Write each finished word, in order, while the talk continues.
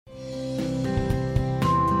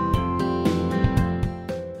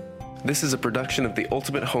This is a production of the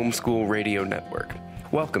Ultimate Homeschool Radio Network.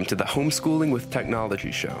 Welcome to the Homeschooling with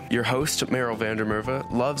Technology show. Your host, Meryl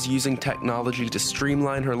Vandermerve, loves using technology to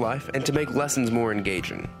streamline her life and to make lessons more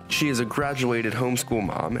engaging. She is a graduated homeschool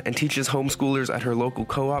mom and teaches homeschoolers at her local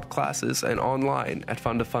co-op classes and online at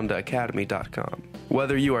fundafundaacademy.com.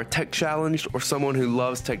 Whether you are tech-challenged or someone who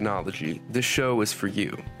loves technology, this show is for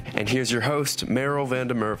you. And here's your host, Meryl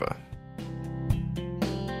Vandermerve.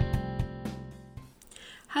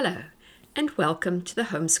 Hello, and welcome to the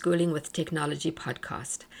Homeschooling with Technology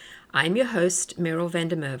podcast. I'm your host, Meryl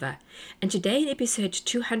Vandermerve, and today in episode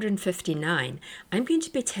 259, I'm going to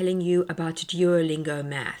be telling you about DuoLingo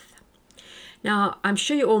Math. Now, I'm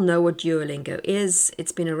sure you all know what DuoLingo is.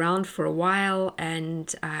 It's been around for a while,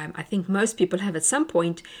 and I think most people have at some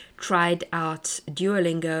point tried out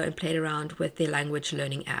Duolingo and played around with their language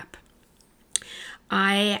learning app.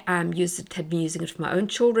 I had been using it for my own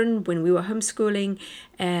children when we were homeschooling,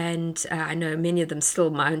 and I know many of them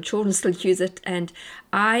my own children still use it, and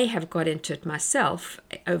I have got into it myself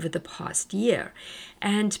over the past year.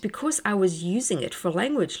 And because I was using it for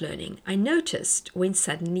language learning, I noticed when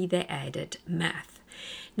suddenly they added math.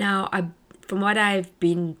 Now, from what I've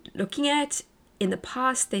been looking at, in the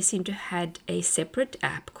past, they seem to have had a separate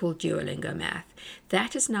app called DuoLingo Math.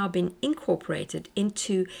 That has now been incorporated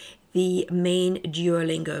into the main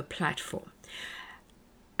DuoLingo platform.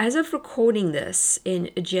 As of recording this in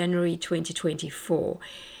January 2024,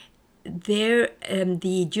 the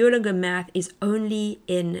DuoLingo Math is only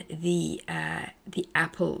in the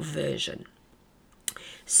Apple version.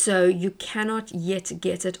 So you cannot yet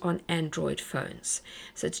get it on Android phones.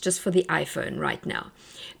 So it's just for the iPhone right now.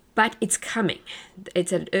 But it's coming.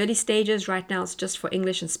 It's at early stages right now. It's just for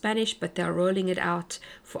English and Spanish, but they're rolling it out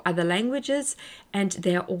for other languages, and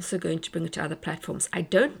they are also going to bring it to other platforms. I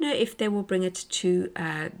don't know if they will bring it to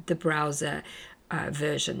the browser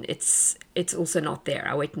version. It's also not there.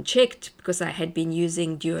 I went and checked because I had been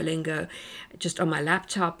using Duolingo just on my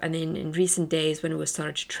laptop, and then in recent days when we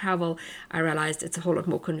started to travel, I realized it's a whole lot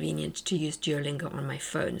more convenient to use Duolingo on my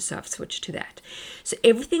phone, so I've switched to that. So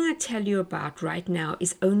everything I tell you about right now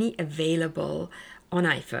is only available on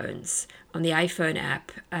iPhones, on the iPhone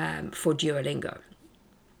app for Duolingo.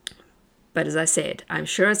 But as I said, I'm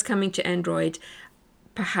sure it's coming to Android,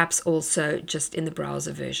 perhaps also just in the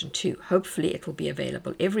browser version too. Hopefully it will be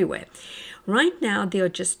available everywhere. Right now there are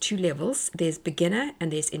just two levels. There's beginner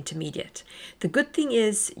and there's intermediate. The good thing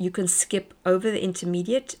is you can skip over the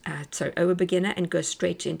over beginner and go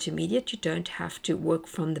straight to intermediate. You don't have to work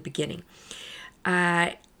from the beginning.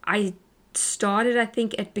 I started, I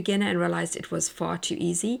think, at beginner and realized it was far too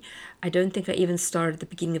easy. I don't think I even started at the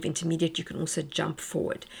beginning of intermediate. You can also jump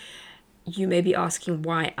forward. You may be asking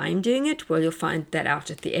why I'm doing it. Well, you'll find that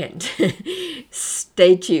out at the end.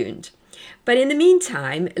 Stay tuned. But in the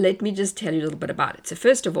meantime, let me just tell you a little bit about it. So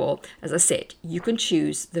first of all, as I said, you can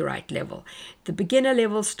choose the right level. The beginner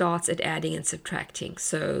level starts at adding and subtracting.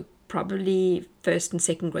 So probably first and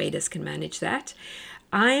second graders can manage that.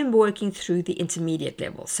 I am working through the intermediate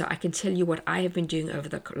level, so I can tell you what I have been doing over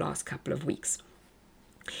the last couple of weeks.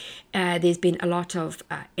 There's been a lot of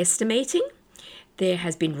estimating. There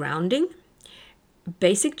has been rounding,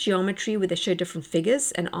 basic geometry where they show different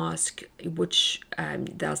figures and ask which,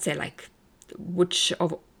 they'll say like, which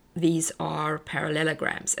of these are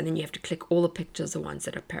parallelograms, and then you have to click all the pictures, the ones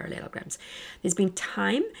that are parallelograms. There's been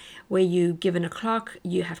time where you given a clock,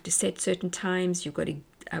 you have to set certain times, you've got to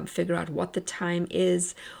figure out what the time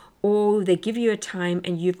is, or they give you a time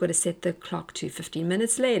and you've got to set the clock to 15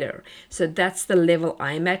 minutes later. So that's the level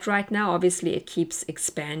I'm at right now. Obviously it keeps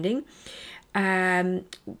expanding. There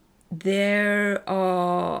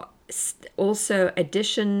are also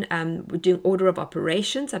addition, we're doing order of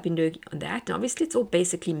operations. I've been doing on that, and obviously it's all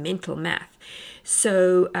basically mental math.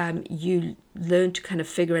 So you learn to kind of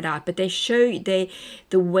figure it out, but they show the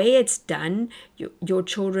way it's done. Your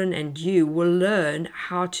children and you will learn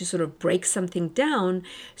how to sort of break something down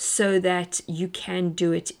so that you can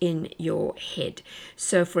do it in your head.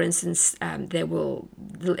 So for instance,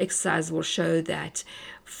 the exercise will show that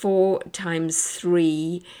 4 times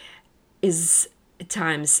 3 is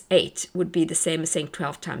times 8 would be the same as saying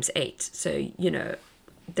 12 times 8. So,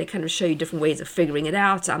 they kind of show you different ways of figuring it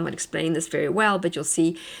out. I'm not explaining this very well, but you'll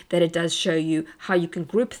see that it does show you how you can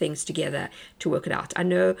group things together to work it out. I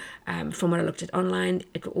know from what I looked at online,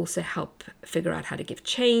 it will also help figure out how to give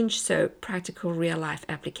change. So practical real life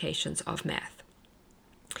applications of math.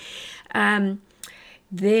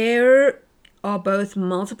 There are both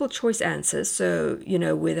multiple choice answers. So,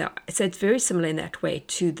 so it's very similar in that way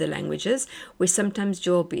to the languages, where sometimes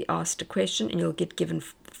you'll be asked a question and you'll get given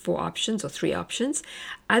 4 options or 3 options.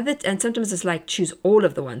 And sometimes it's like choose all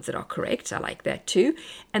of the ones that are correct. I like that too.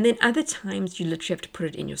 And then other times you literally have to put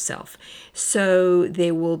it in yourself. So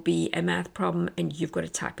there will be a math problem and you've got to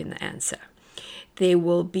type in the answer. There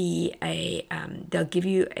will be they'll give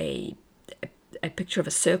you a picture of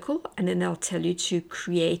a circle, and then they'll tell you to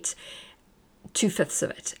create 2/5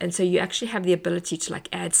 of it. And so you actually have the ability to like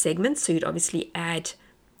add segments. So you'd obviously add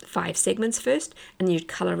 5 segments first, and then you'd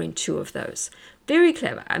color in 2 of those. Very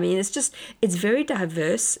clever. I mean, it's very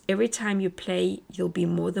diverse. Every time you play, you'll be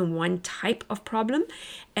more than one type of problem.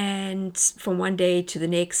 And from one day to the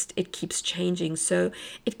next, it keeps changing. So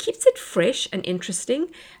it keeps it fresh and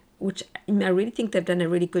interesting, which I really think they've done a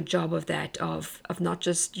really good job of that, of not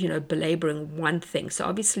just, belaboring one thing. So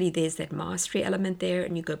obviously there's that mastery element there,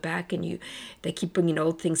 and you go back and they keep bringing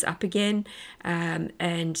old things up again.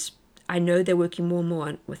 And I know they're working more and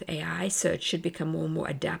more with AI, so it should become more and more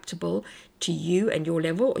adaptable to you and your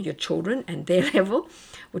level, or your children and their level,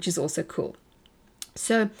 which is also cool.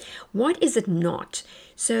 So what is it not?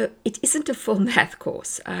 So it isn't a full math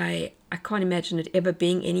course. I can't imagine it ever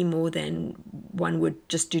being any more than one would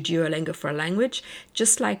just do DuoLingo for a language.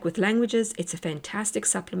 Just like with languages, it's a fantastic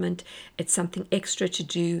supplement. It's something extra to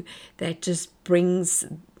do that just brings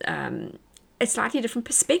a slightly different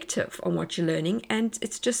perspective on what you're learning, and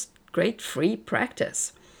it's just great free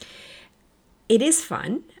practice. It is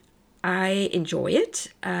fun. I enjoy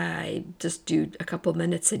it. I just do a couple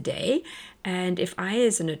minutes a day. And if I,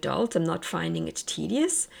 as an adult, am not finding it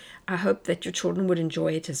tedious, I hope that your children would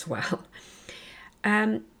enjoy it as well.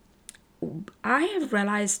 I have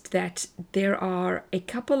realized that there are a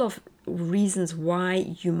couple of reasons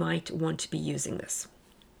why you might want to be using this.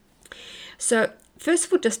 So first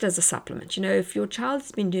of all, just as a supplement, if your child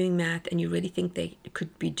has been doing math and you really think they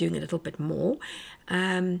could be doing a little bit more,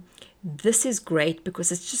 this is great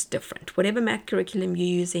because it's just different. Whatever math curriculum you're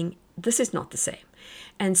using, this is not the same.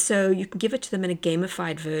 And so you can give it to them in a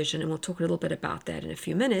gamified version, and we'll talk a little bit about that in a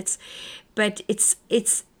few minutes. But it's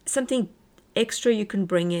something extra you can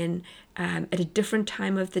bring in at a different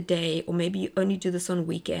time of the day, or maybe you only do this on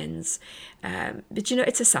weekends. But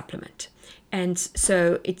it's a supplement. And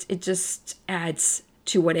so it just adds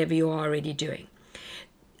to whatever you're already doing.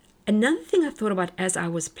 Another thing I thought about as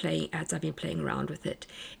I've been playing around with it,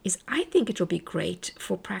 is I think it will be great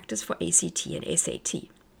for practice for ACT and SAT.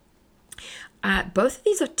 Both of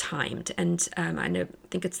these are timed, and I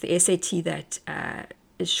think it's the SAT that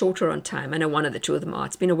is shorter on time. I know one of the two of them are.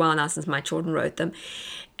 It's been a while now since my children wrote them.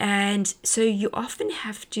 And so you often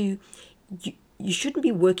have to, you shouldn't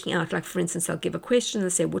be working out, like for instance, I'll give a question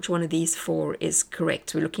and say, which one of these 4 is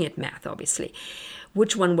correct? We're looking at math, obviously.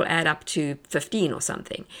 Which one will add up to 15 or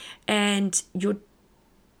something? And your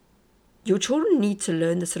children need to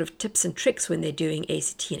learn the sort of tips and tricks when they're doing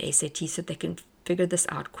ACT and SAT so they can figure this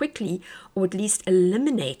out quickly, or at least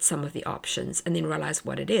eliminate some of the options and then realize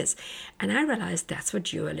what it is. And I realized that's what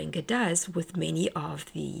DuoLingo does with many of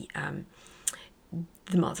the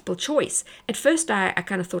multiple choice. At first, I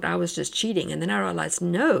kind of thought I was just cheating, and then I realized,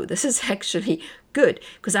 no, this is actually good,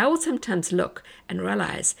 because I will sometimes look and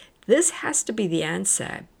realize this has to be the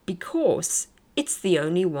answer because it's the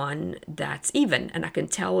only one that's even, and I can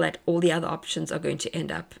tell that all the other options are going to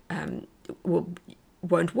end up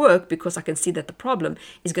won't work because I can see that the problem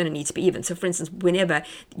is going to need to be even. So for instance, whenever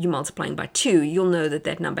you're multiplying by 2, you'll know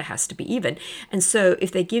that number has to be even. And so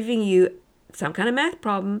if they're giving you some kind of math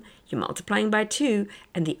problem, you're multiplying by 2,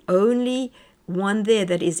 and the only one there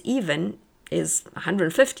that is even is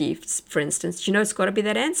 150, for instance, it's got to be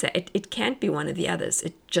that answer. It can't be one of the others.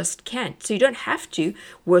 It just can't. So you don't have to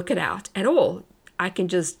work it out at all.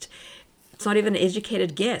 It's not even an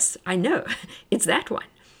educated guess. I know it's that one,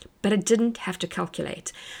 but I didn't have to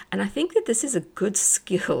calculate. And I think that this is a good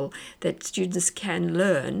skill that students can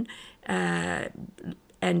learn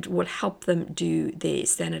and will help them do their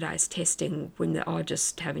standardized testing when they are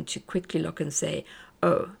just having to quickly look and say,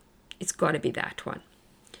 oh, it's got to be that one.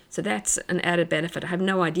 So that's an added benefit. I have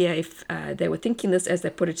no idea if they were thinking this as they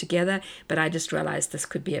put it together, but I just realized this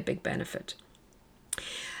could be a big benefit.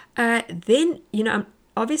 Then,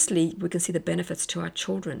 obviously we can see the benefits to our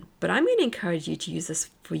children, but I'm going to encourage you to use this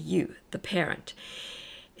for you, the parent,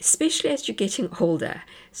 especially as you're getting older.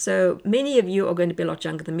 So many of you are going to be a lot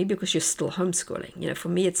younger than me because you're still homeschooling. For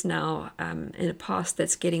me, it's now in a past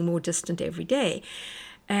that's getting more distant every day.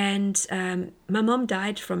 And my mom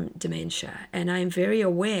died from dementia, and I'm very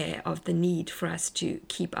aware of the need for us to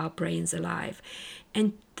keep our brains alive.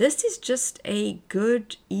 And this is just a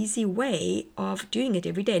good, easy way of doing it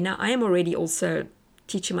every day. Now, I am already also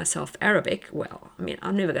teaching myself Arabic. Well,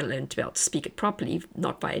 I'm never going to learn to be able to speak it properly,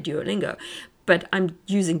 not via DuoLingo. but I'm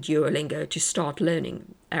using DuoLingo to start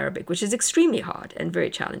learning Arabic, which is extremely hard and very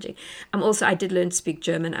challenging. I did learn to speak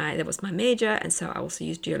German. That was my major, and so I also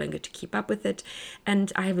used DuoLingo to keep up with it.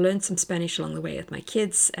 And I have learned some Spanish along the way with my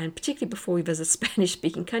kids, and particularly before we visit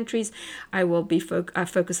Spanish-speaking countries, I will be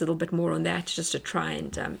focus a little bit more on that just to try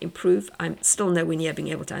and improve. I'm still nowhere near being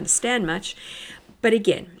able to understand much, but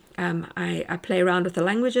again, I play around with the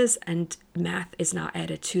languages, and math is now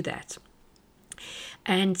added to that.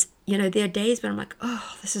 And, there are days when I'm like,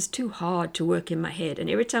 oh, this is too hard to work in my head. And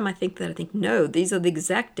every time I think that, I think, no, these are the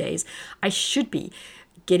exact days I should be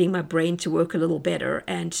getting my brain to work a little better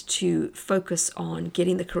and to focus on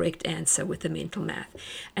getting the correct answer with the mental math.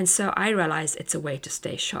 And so I realize it's a way to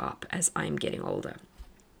stay sharp as I'm getting older.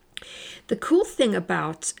 The cool thing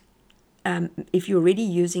about if you're already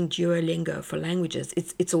using DuoLingo for languages,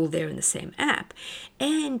 it's all there in the same app.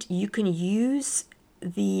 And you can use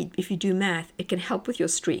if you do math, it can help with your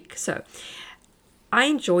streak. So I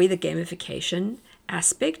enjoy the gamification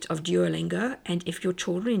aspect of DuoLingo, and if your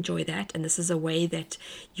children enjoy that, and this is a way that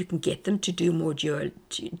you can get them to do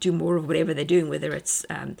more of whatever they're doing, whether it's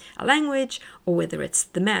a language or whether it's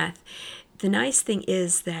the math, the nice thing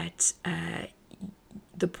is that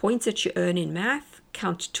the points that you earn in math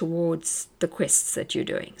count towards the quests that you're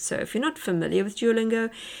doing. So if you're not familiar with DuoLingo,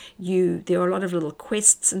 there are a lot of little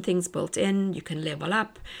quests and things built in. You can level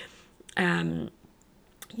up.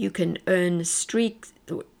 You can earn streaks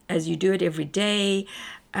as you do it every day.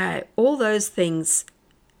 All those things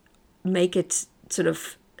make it sort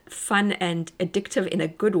of fun and addictive in a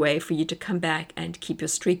good way for you to come back and keep your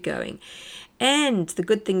streak going. And the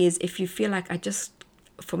good thing is, if you feel like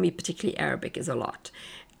for me particularly, Arabic is a lot.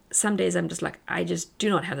 Some days I'm just like, I just do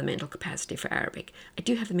not have the mental capacity for Arabic. I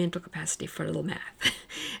do have the mental capacity for a little math.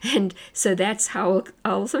 And so that's how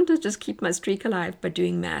I'll sometimes just keep my streak alive by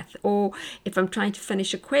doing math. Or if I'm trying to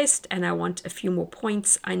finish a quest and I want a few more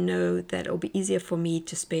points, I know that it'll be easier for me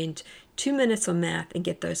to spend 2 minutes on math and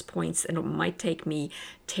get those points, and it might take me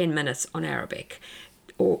 10 minutes on Arabic.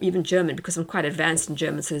 Or even German, because I'm quite advanced in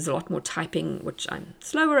German, so there's a lot more typing, which I'm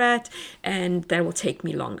slower at, and that will take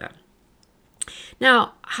me longer.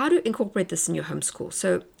 Now, how to incorporate this in your homeschool?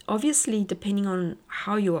 So obviously, depending on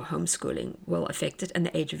how you are homeschooling will affect it and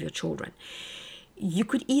the age of your children. You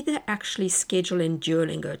could either actually schedule in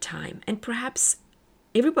DuoLingo time, and perhaps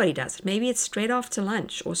everybody does it. Maybe it's straight after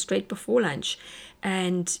lunch or straight before lunch,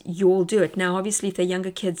 and you all do it. Now, obviously, if they're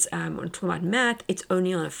younger kids, I'm talking about math, it's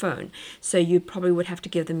only on a phone. So you probably would have to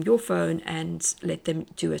give them your phone and let them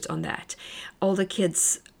do it on that. Older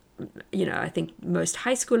kids, I think most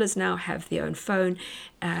high schoolers now have their own phone.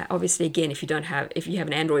 Obviously, again, if you have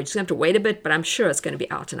an Android, you're just going to have to wait a bit, but I'm sure it's going to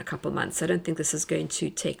be out in a couple of months. I don't think this is going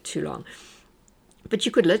to take too long. But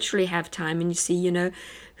you could literally have time and you see,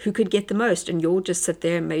 who could get the most, and you'll just sit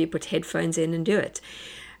there and maybe put headphones in and do it.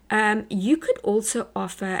 You could also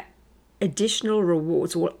offer additional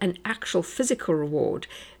rewards or an actual physical reward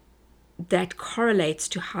that correlates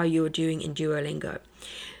to how you're doing in DuoLingo.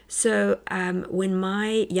 So when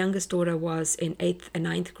my youngest daughter was in 8th and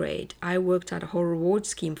 9th grade, I worked out a whole reward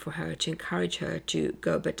scheme for her to encourage her to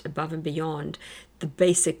go a bit above and beyond the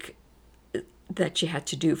basic that she had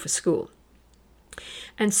to do for school.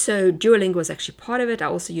 And so DuoLingo was actually part of it. I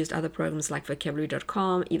also used other programs like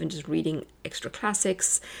vocabulary.com, even just reading extra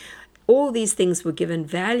classics. All these things were given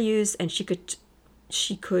values, and she could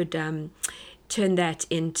turn that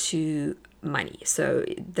into money. So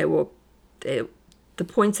the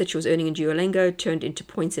points that she was earning in DuoLingo turned into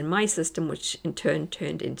points in my system, which in turn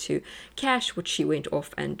turned into cash, which she went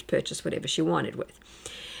off and purchased whatever she wanted with.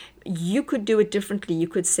 You could do it differently. You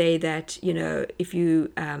could say that, if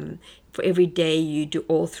you, for every day you do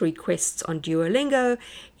all 3 quests on DuoLingo,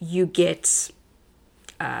 you get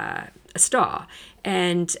a star.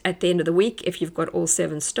 And at the end of the week, if you've got all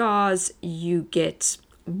 7 stars, you get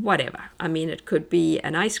whatever. I mean, it could be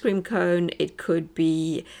an ice cream cone. It could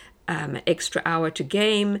be an extra hour to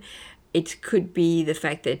game. It could be the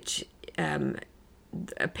fact that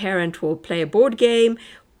a parent will play a board game.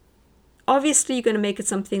 Obviously, you're going to make it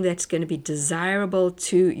something that's going to be desirable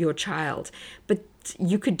to your child. But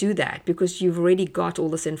you could do that because you've already got all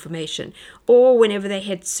this information. Or whenever they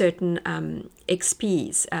hit certain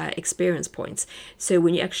XPs, experience points. So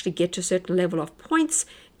when you actually get to a certain level of points,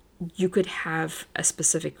 you could have a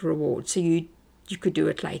specific reward. So you could do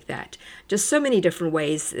it like that. Just so many different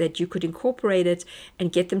ways that you could incorporate it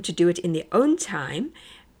and get them to do it in their own time,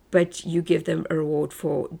 but you give them a reward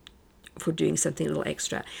for doing something a little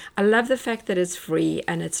extra. I love the fact that it's free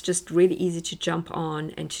and it's just really easy to jump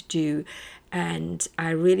on and to do. And I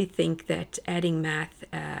really think that adding math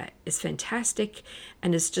is fantastic,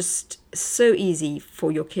 and it's just so easy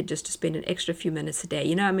for your kid just to spend an extra few minutes a day.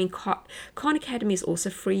 You know, I mean, Khan Academy is also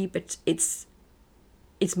free, but it's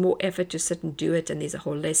more effort to sit and do it, and there's a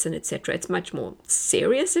whole lesson, etc. It's much more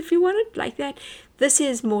serious if you want it like that. This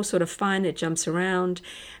is more sort of fun. It jumps around,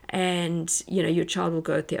 and you know, your child will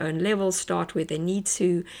go at their own level, start where they need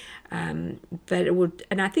to, but it would,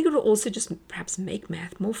 and I think it will also just perhaps make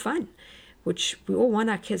math more fun, which we all want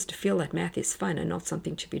our kids to feel that math is fun and not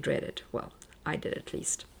something to be dreaded. Well, I did at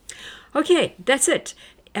least. Okay, that's it.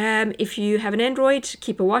 If you have an Android,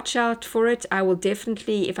 keep a watch out for it. I will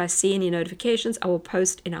definitely, if I see any notifications, I will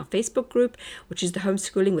post in our Facebook group, which is the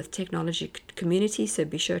Homeschooling with Technology community. So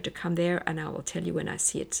be sure to come there, and I will tell you when I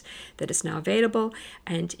see it that it's now available.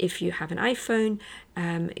 And if you have an iPhone,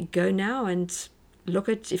 go now and look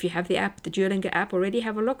at, if you have the app, the DuoLingo app already,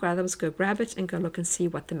 have a look, or otherwise go grab it and go look and see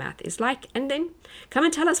what the math is like. And then come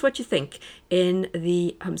and tell us what you think in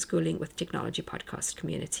the Homeschooling with Technology podcast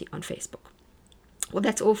community on Facebook. Well,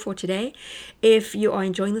 that's all for today. If you are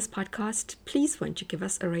enjoying this podcast, please won't you give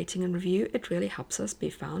us a rating and review? It really helps us be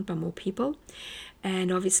found by more people. And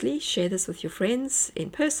obviously, share this with your friends in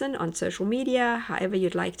person, on social media, however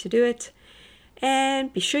you'd like to do it.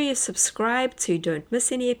 And be sure you subscribe so you don't miss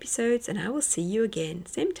any episodes. And I will see you again,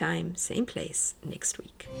 same time, same place, next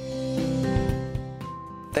week.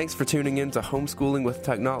 Thanks for tuning in to Homeschooling with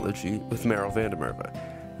Technology with Meryl Vandermerve.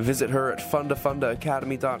 Visit her at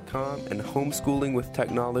fundafundaacademy.com and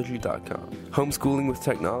homeschoolingwithtechnology.com. Homeschooling with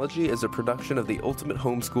Technology is a production of the Ultimate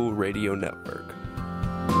Homeschool Radio Network.